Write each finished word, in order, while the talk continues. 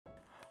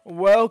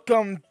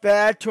Welcome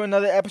back to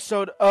another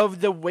episode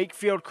of the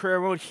Wakefield Career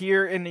Mode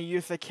here in the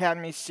Youth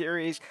Academy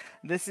series.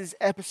 This is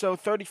episode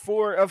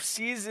 34 of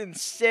season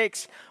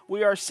 6.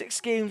 We are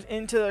 6 games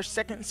into the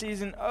second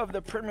season of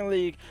the Premier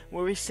League,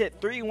 where we sit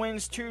 3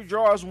 wins, 2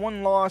 draws,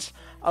 1 loss,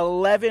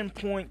 11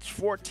 points,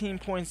 14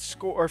 points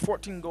score, or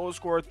 14 goals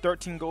scored,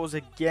 13 goals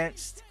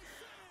against.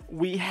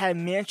 We had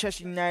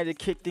Manchester United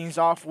kick things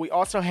off. We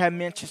also had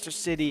Manchester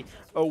City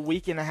a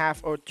week and a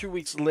half or 2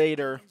 weeks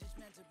later.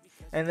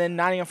 And then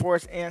Nottingham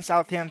Forest and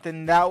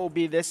Southampton. That will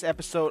be this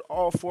episode.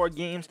 All 4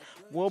 games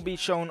will be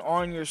shown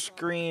on your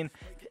screen.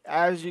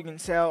 As you can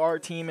tell, our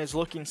team is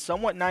looking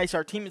somewhat nice.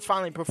 Our team is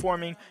finally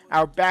performing.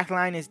 Our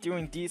backline is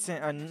doing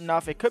decent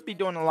enough. It could be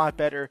doing a lot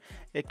better.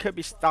 It could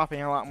be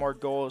stopping a lot more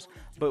goals.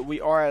 But we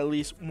are at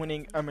least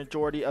winning a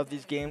majority of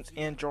these games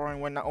and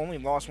drawing when not only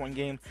lost 1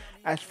 game.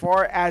 As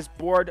far as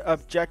board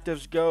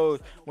objectives go,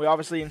 we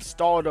obviously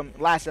installed them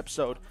last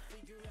episode.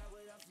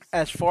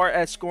 As far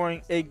as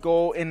scoring a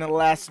goal in the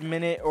last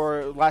minute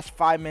or last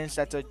 5 minutes,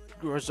 that's a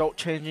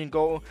result-changing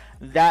goal.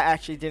 That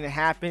actually didn't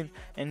happen.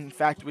 In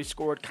fact, we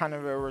scored kind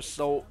of a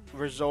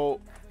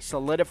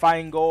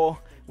result-solidifying goal.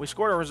 We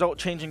scored a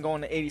result-changing goal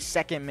in the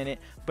 82nd minute,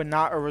 but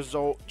not a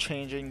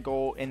result-changing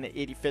goal in the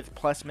 85th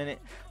plus minute.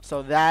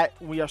 So that,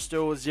 we are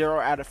still 0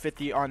 out of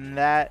 50 on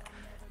that.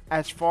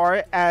 As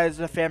far as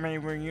the family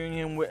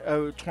reunion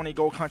with 20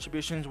 goal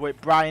contributions with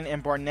Brian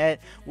and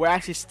Barnett, we're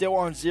actually still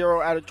on 0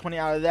 out of 20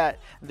 out of that.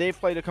 They've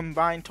played a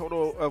combined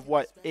total of,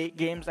 8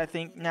 games, I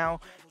think,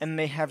 now, and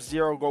they have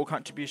 0 goal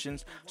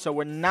contributions. So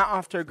we're not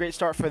off to a great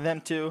start for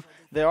them, too.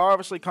 They are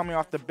obviously coming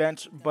off the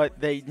bench, but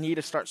they need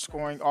to start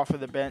scoring off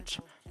of the bench.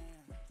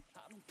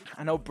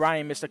 I know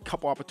Brian missed a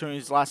couple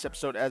opportunities last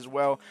episode as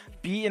well.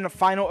 Be in the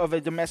final of a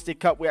domestic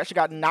cup. We actually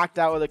got knocked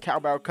out of the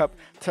Carabao Cup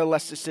to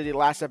Leicester City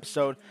last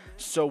episode.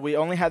 So we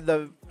only had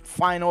the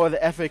final of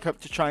the FA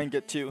Cup to try and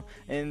get to.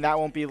 And that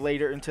won't be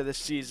later into the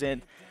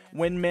season.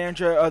 Win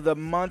Manager of the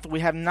Month.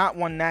 We have not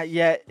won that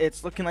yet.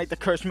 It's looking like the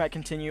curse might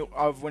continue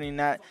of winning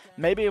that.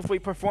 Maybe if we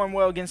perform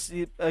well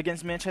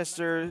against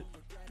Manchester,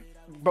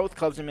 both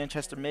clubs in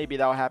Manchester, maybe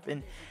that'll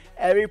happen.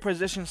 Every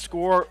position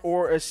score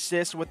or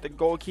assist, with the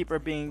goalkeeper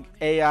being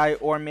AI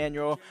or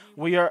manual.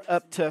 We are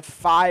up to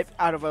 5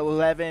 out of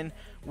 11.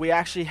 We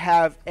actually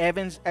have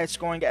Evans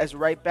scoring as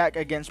right back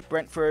against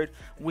Brentford.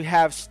 We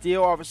have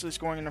Steele obviously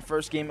scoring in the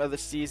first game of the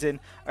season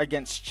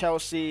against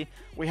Chelsea.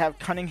 We have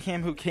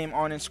Cunningham, who came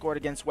on and scored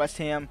against West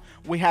Ham.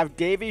 We have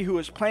Davey, who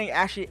was playing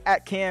actually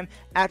at cam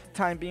at the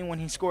time being when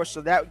he scored, so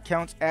that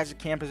counts as a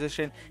cam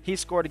position. He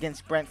scored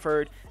against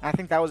Brentford. And I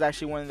think that was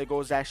actually one of the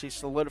goals that actually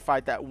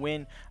solidified that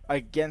win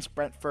against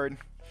Brentford.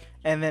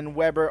 And then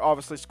Weber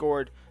obviously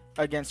scored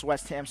against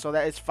West Ham, so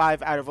that is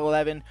 5 out of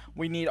 11.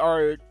 We need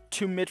our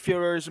 2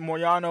 midfielders,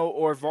 Moyano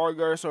or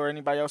Vargas or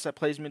anybody else that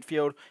plays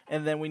midfield,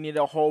 and then we need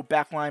a whole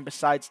back line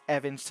besides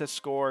Evans to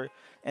score.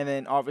 And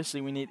then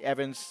obviously we need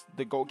Evans,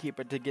 the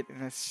goalkeeper, to get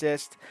an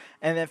assist.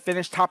 And then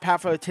finish top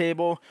half of the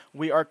table.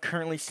 We are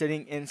currently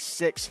sitting in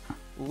 6th.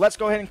 Let's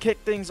go ahead and kick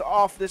things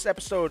off this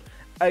episode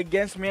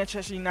against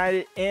Manchester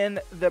United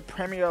in the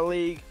Premier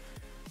League.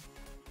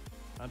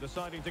 And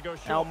deciding to go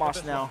short.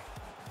 Elmas now.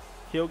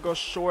 He'll go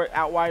short,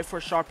 out wide for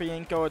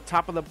Sharpienko,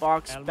 top of the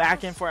box,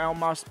 back in for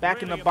Elmas,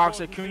 back in the box.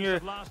 Acuna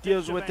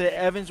deals with it.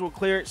 Evans will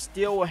clear it.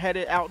 Steele will head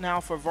it out now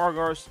for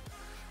Vargas.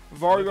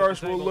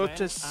 Vargas will look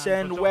to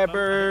send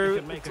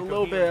Weber. It's a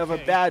little bit of a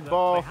bad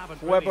ball.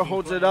 Weber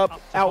holds it up,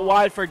 out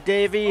wide for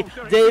Davey.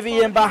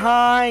 Davey in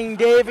behind.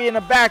 Davey in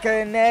the back of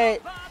the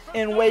net.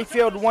 In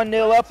Wakefield,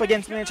 1-0 up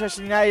against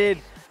Manchester United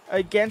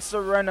against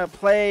the run of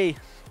play.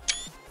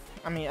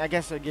 I mean, I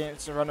guess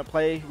against the run of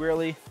play,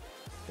 really.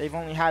 They've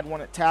only had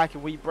 1 attack,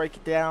 and we break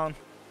it down.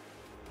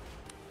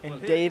 And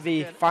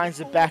Davey finds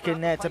the back of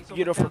the net. It's a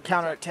beautiful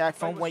counterattack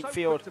from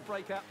Wakefield.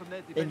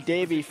 And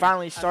Davey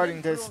finally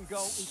starting to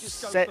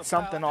set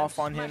something off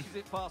on him.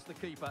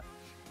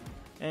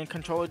 And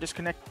controller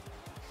disconnect.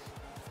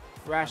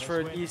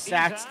 Rashford,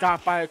 Isak,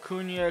 stopped by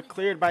Acuna,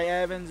 cleared by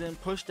Evans, and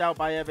pushed out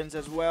by Evans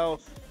as well.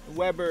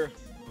 Weber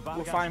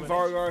will find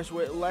Vargas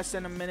with less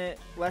than a minute,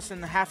 less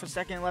than half a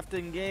second left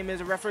in the game. Is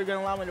the referee going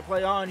to allow me to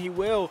play on? He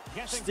will.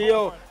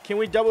 Steele, can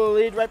we double the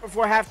lead right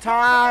before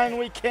halftime?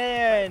 We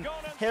can.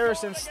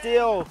 Harrison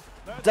Steele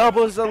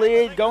doubles the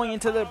lead going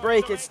into the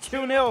break. It's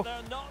 2-0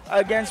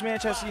 against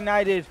Manchester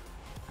United.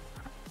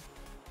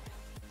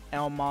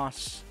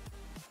 Elmas.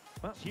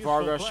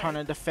 Vargas trying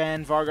to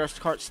defend. Vargas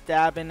caught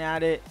stabbing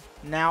at it.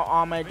 Now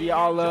Ahmed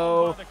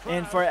Diallo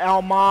in for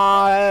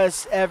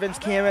Elmas. Evans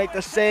can't make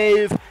the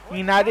save.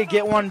 United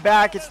get one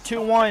back. It's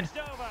 2-1.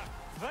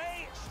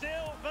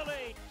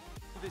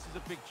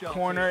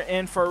 Corner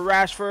in for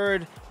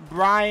Rashford.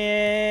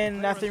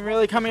 Brian, nothing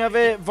really coming of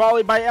it.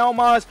 Volley by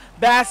Elmas.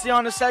 Bassi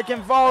on the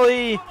second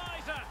volley.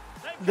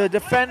 The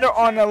defender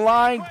on the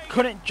line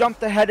couldn't jump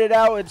to head it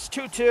out. It's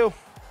 2-2.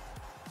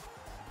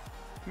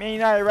 Man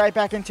United right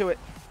back into it.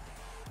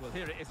 Well,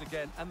 here it is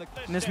again. And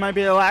this might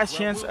be the last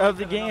chance of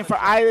the game for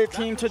either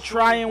team to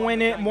try and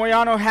win it.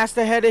 Moyano has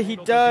to head it. He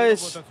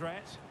does.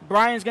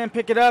 Brian's going to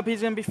pick it up.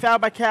 He's going to be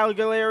fouled by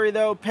Caligari,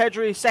 though.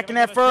 Pedri, second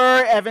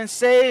effort. Evans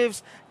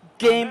saves.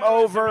 Game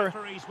over.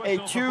 A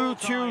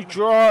 2-2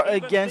 draw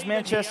against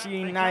Manchester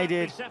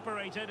United.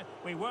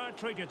 We weren't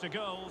treated to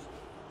goals.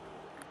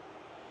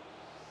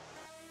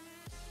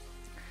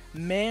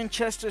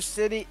 Manchester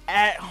City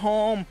at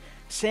home.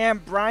 Sam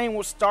Bryan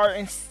will start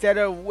instead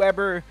of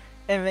Weber,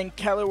 and then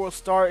Keller will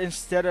start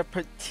instead of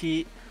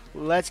Petit.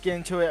 Let's get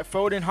into it.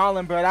 Foden,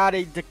 Haaland,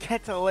 Berardi, De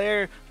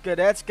Ketelaere,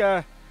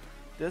 Goretzka.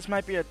 This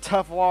might be a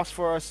tough loss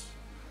for us.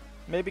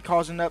 Maybe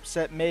cause an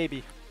upset,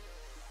 maybe.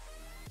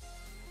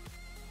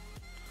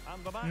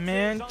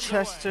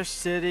 Manchester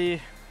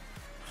City.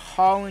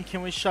 Haaland,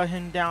 can we shut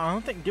him down? I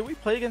don't think, did we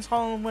play against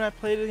Haaland when I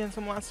played against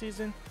him last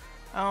season?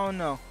 I don't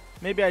know.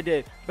 Maybe I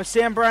did. But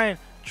Sam Bryan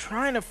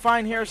trying to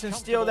find Harrison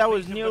Steele. That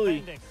was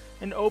nearly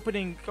an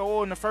opening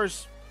goal in the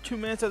first 2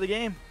 minutes of the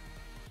game.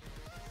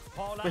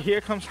 But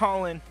here comes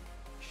Haaland.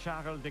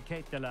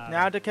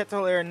 Now De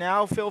Ketelaere.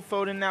 Now Phil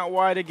Foden out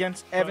wide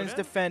against Evans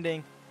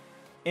defending.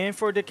 In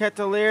for De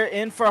Ketelaere.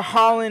 In for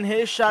Haaland.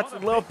 His shot's a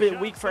little bit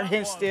weak for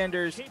his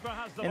standards.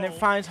 And it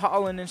finds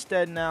Haaland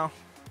instead now.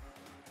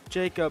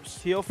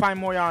 Jacobs. He'll find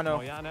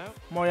Moyano.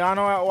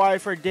 Moyano out wide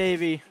for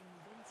Davy.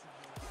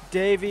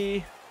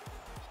 Davy.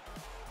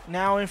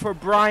 Now in for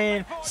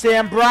Bryan.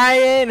 Sam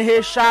Bryan.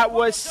 His shot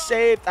was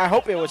saved. I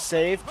hope it was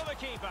saved.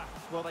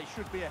 Well, they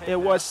should be ahead. It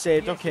was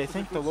saved. Okay,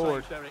 thank the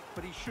Lord.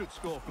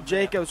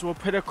 Jacobs will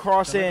put a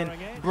cross in.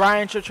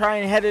 Bryan should try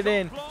and head it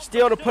in.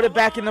 Steele to put it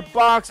back in the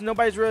box.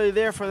 Nobody's really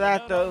there for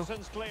that, though.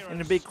 And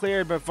to be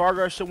cleared, but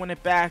Vargas should win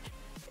it back.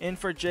 In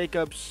for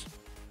Jacobs.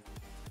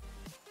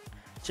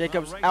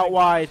 Jacobs out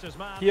wide.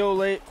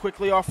 He'll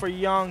quickly off for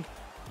Young.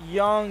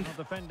 Young,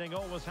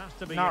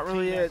 not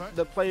really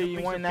the player you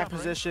want in that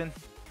position.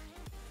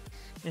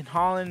 In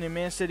Haaland and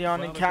Man City on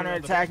the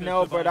counter-attack.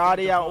 No,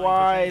 Berardi out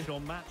wide.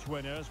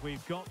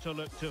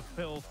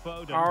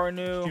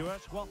 Arnu,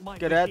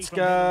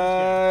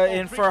 Goretzka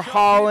in for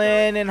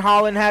Haaland, and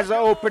Haaland has the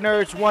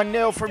opener. It's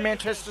 1-0 for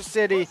Manchester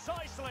City.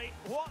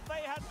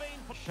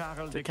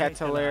 De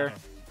Ketelaere,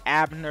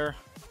 Abner,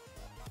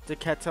 De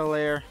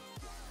Ketelaere,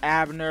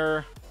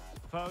 Abner,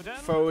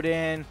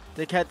 Foden,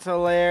 De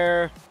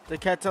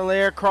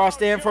Ketelaere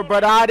crossed in for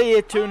Berardi.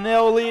 A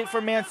 2-0 lead for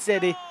Man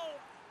City.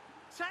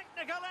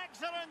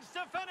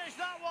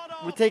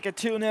 We take a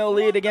 2-0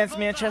 lead against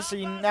Manchester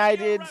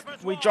United.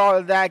 We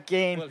draw that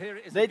game.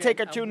 They take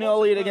a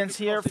 2-0 lead against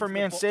here for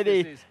Man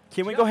City.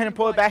 Can we go ahead and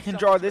pull it back and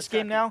draw this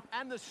game now?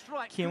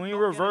 Can we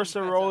reverse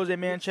the roles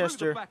in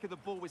Manchester?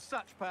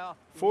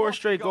 4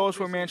 straight goals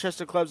for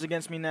Manchester clubs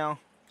against me now.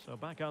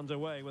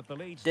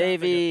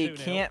 Davy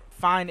can't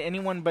find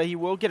anyone, but he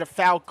will get a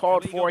foul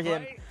called for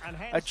him.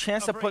 A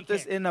chance to put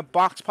this in the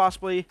box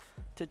possibly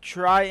to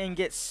try and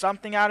get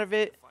something out of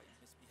it.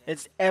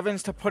 It's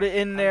Evans to put it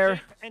in there.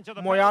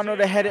 Moyano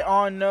to head it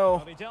on.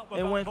 No.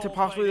 It went to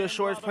possibly the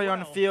shortest play on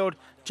the field.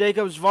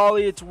 Jacobs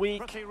volley. It's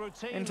weak.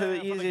 Into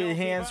the easy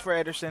hands for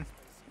Ederson.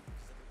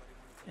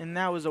 And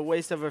that was a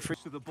waste of a free.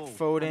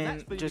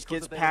 Foden just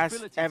gets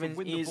past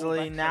Evans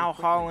easily. Now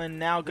Haaland.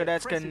 Now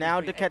Goretzka. Now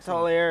De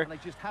Ketelaere.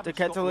 De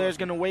Ketelaere is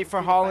going to wait for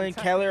Haaland.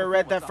 Keller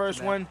read that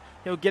first one.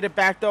 He'll get it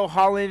back though.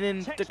 Haaland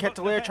and De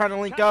Ketelaere trying to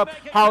link up.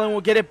 Haaland will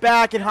get it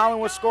back, and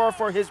Haaland will score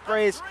for his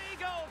brace.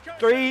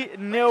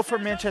 3-0 for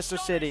Manchester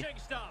City.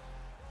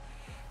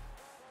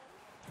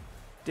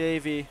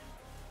 Davy.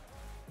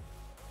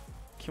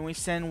 Can we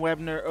send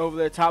Webner over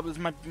the top? This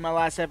might be my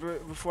last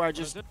effort before I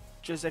just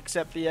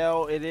accept the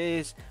L. It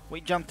is. We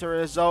jump to a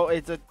result.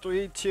 It's a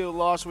 3-2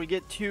 loss. We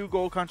get 2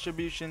 goal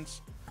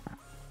contributions.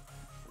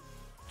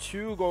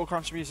 2 goal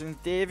contributions.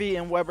 Davy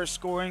and Weber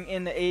scoring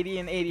in the 80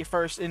 and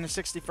 81st in the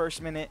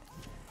 61st minute.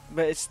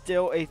 But it's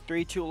still a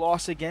 3-2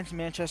 loss against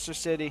Manchester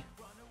City.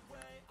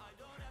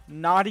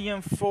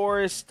 Nottingham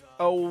Forest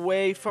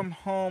away from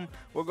home.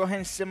 We'll go ahead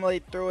and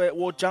simulate through it.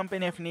 We'll jump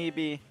in if need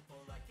be.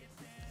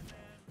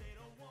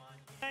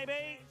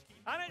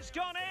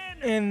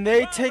 And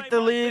they take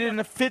the lead in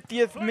the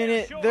 50th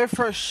minute. Their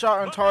first shot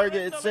on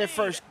target. It's their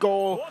first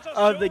goal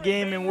of the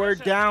game, and we're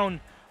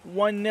down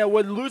 1-0.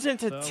 We're losing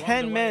to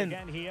 10 men.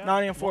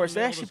 Nottingham Forest.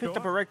 They actually picked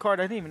up a red card.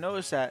 I didn't even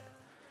notice that.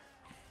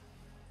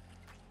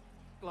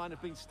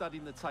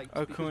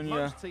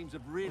 Acuna,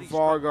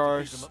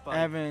 Vargas,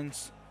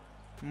 Evans,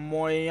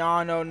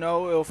 Moyano.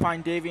 No, it'll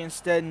find Davy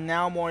instead.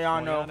 Now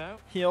Moyano.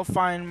 He'll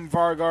find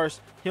Vargas.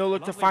 He'll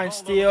look to find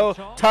Steele.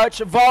 Touch,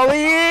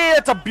 volley.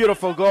 It's a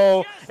beautiful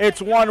goal. It's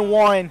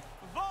 1-1.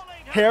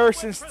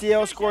 Harrison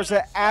Steele scores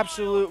an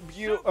absolute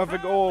beaut of a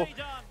goal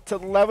to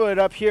level it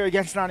up here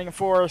against Nottingham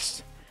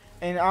Forest.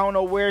 And I don't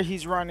know where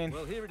he's running.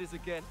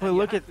 But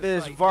look at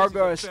this.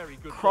 Vargas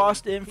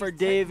crossed in for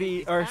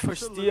Davy, or for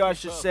Steele, I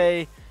should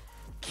say.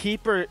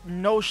 Keeper,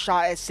 no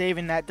shot at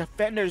saving that.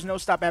 Defenders, no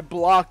stop at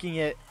blocking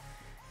it.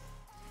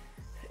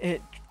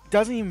 It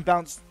doesn't even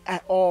bounce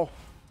at all.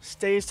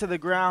 Stays to the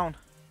ground.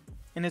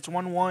 And it's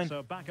 1-1.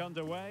 So back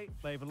underway.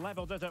 They've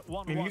leveled it at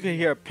 1-1. I mean, you can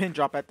hear a pin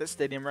drop at this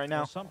stadium right now.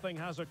 Well, something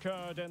has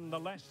occurred in the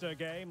Leicester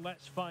game.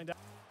 Let's find out.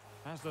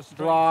 Has the strength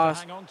to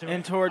Bloss hang on to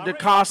in it. toward A Da real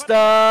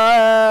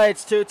Costa.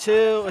 It's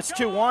 2-2. It's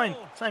 2-1.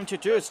 goal! It's not even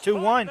 2-2. It's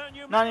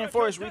 2-1. Nottingham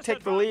Forest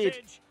retake the lead.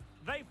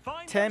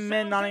 10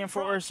 men Nottingham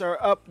Forest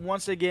are up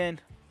once again.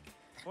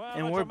 Well,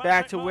 And a we're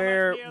back dramatic to moment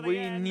where near the we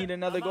end, need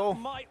another and goal. that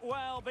might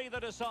well be the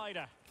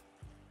decider.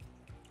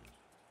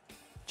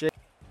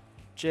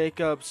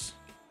 Jacobs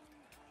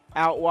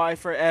out wide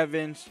for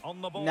Evans.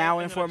 On the ball Now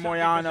in an for attacking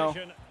Moyano.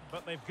 position,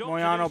 but they've got to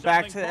Moyano do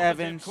back something to positive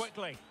Evans.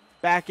 quickly.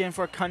 Back in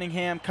for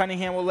Cunningham.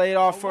 Cunningham will lay it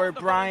off A for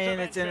wonderful Brian.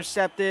 It's intervention.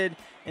 intercepted.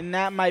 And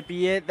that might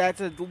be it.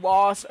 That's a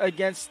loss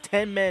against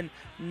 10 men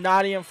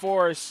Nottingham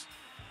Forest.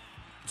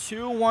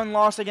 2-1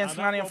 loss against And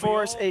that Nottingham will be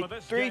Forest. all A for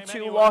this 3-2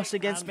 game anyway, loss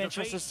against and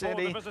Manchester defeat for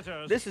the City.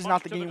 visitors. This is Much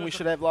not the to game we dis-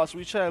 should have lost.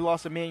 We should have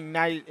lost to Man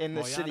United in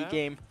the City Moyano.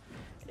 game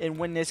and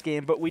win this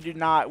game, but we did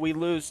not. We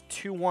lose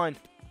 2-1.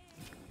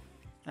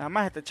 I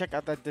might have to check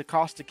out that Da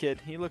Costa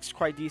kid. He looks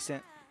quite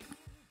decent.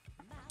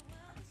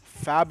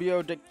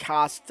 Fabio Da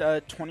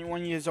Costa,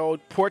 21 years old,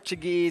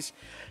 Portuguese.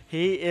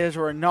 He is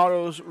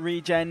Ronaldo's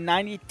regen.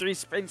 93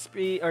 sprint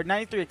speed, or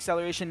 93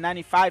 acceleration,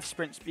 95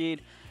 sprint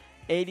speed,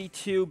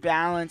 82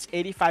 balance,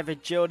 85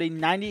 agility,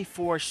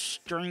 94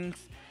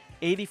 strength,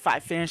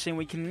 85 finishing.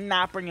 We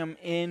cannot bring him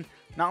in,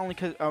 not only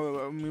because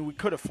I mean we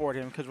could afford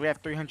him because we have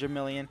 300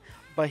 million,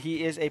 but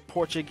he is a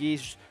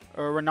Portuguese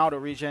or Ronaldo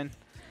regen.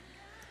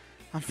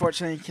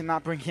 Unfortunately,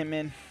 cannot bring him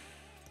in.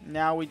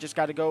 Now we just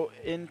got to go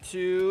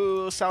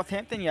into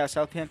Southampton. Yeah,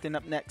 Southampton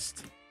up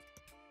next.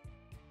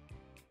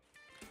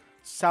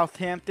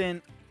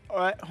 Southampton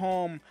at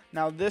home.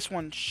 Now this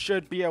one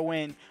should be a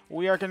win.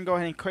 We are going to go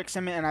ahead and quick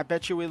sim it, and I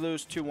bet you we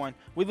lose 2-1.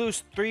 We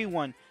lose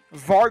 3-1.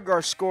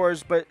 Vargar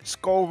scores, but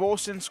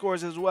Skolvolson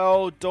scores as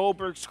well.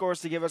 Dolberg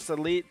scores to give us the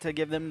lead, to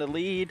give them the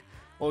lead.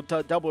 Well,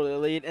 to double the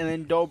lead. And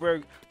then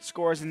Dolberg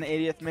scores in the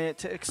 80th minute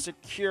to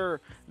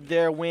secure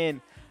their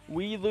win.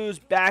 We lose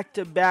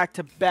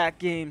back-to-back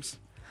games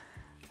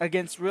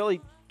against really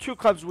two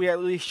clubs we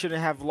at least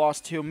shouldn't have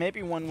lost to.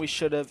 Maybe one we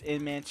should have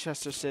in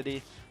Manchester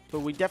City, but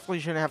we definitely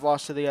shouldn't have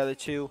lost to the other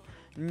two.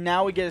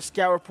 Now we get a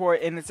scout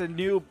report, and it's a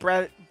new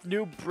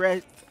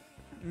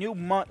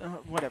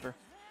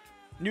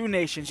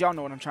nations. Y'all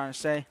know what I'm trying to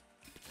say.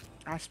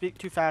 I speak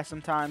too fast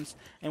sometimes,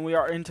 and we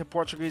are into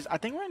Portuguese. I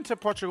think we're into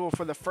Portugal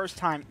for the first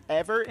time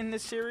ever in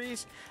this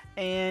series,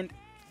 and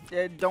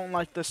I don't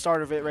like the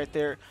start of it right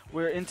there.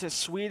 We're into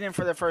Sweden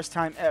for the first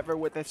time ever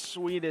with a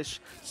Swedish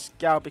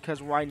scout,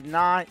 because why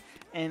not?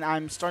 And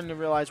I'm starting to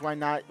realize why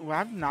not. Well,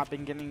 I've not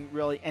been getting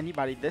really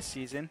anybody this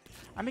season.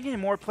 I've been getting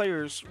more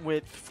players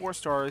with 4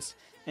 stars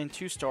and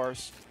 2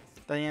 stars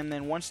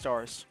than 1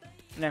 stars.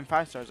 And then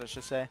 5 stars, I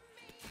should say.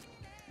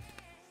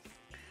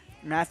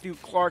 Matthew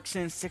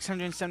Clarkson,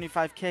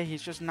 675K.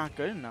 He's just not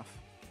good enough.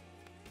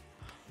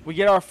 We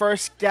get our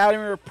first scouting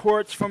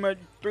reports from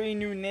 3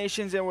 new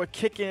nations, and we're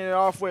kicking it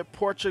off with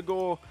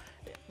Portugal.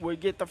 We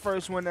get the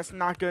first one that's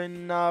not good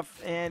enough,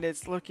 and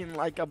it's looking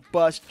like a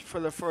bust for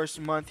the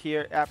first month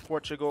here at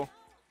Portugal.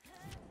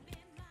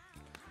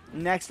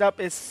 Next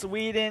up is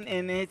Sweden,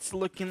 and it's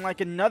looking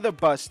like another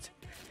bust.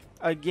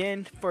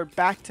 Again, for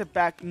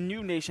back-to-back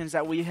new nations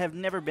that we have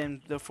never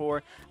been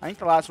before. I think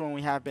the last one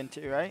we have been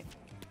to, right?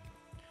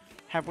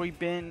 Have we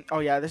been?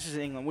 Oh, yeah, this is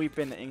England. We've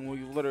been to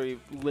England. We literally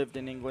lived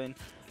in England.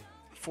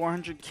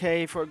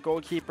 400K for a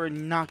goalkeeper,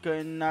 not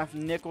good enough.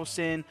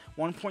 Nicholson,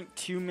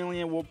 1.2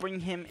 million. We'll bring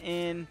him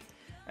in.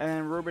 And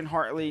then Ruben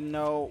Hartley,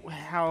 no.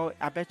 How?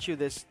 I bet you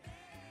this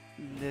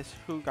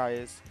who guy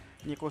is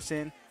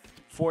Nicholson,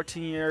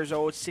 14 years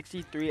old,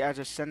 63 as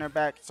a center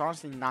back. It's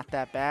honestly not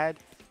that bad.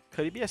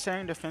 Could he be a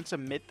center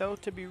defensive mid though?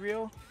 To be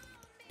real,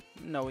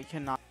 no, he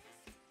cannot.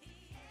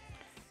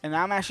 And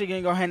I'm actually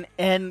gonna go ahead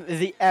and end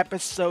the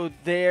episode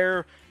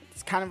there.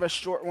 It's kind of a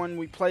short one.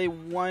 We play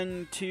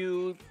 1,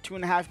 2,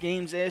 2.5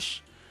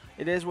 games-ish.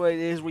 It is what it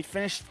is. We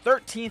finished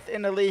 13th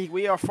in the league.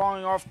 We are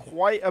falling off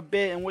quite a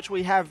bit, in which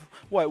we have,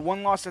 what,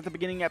 1 loss at the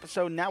beginning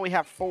episode. Now we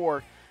have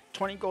 4.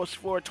 20 goals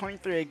for,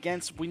 23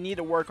 against. We need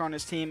to work on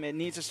this team. It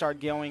needs to start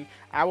going.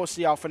 I will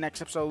see y'all for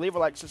next episode. Leave a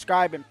like,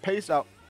 subscribe, and peace out.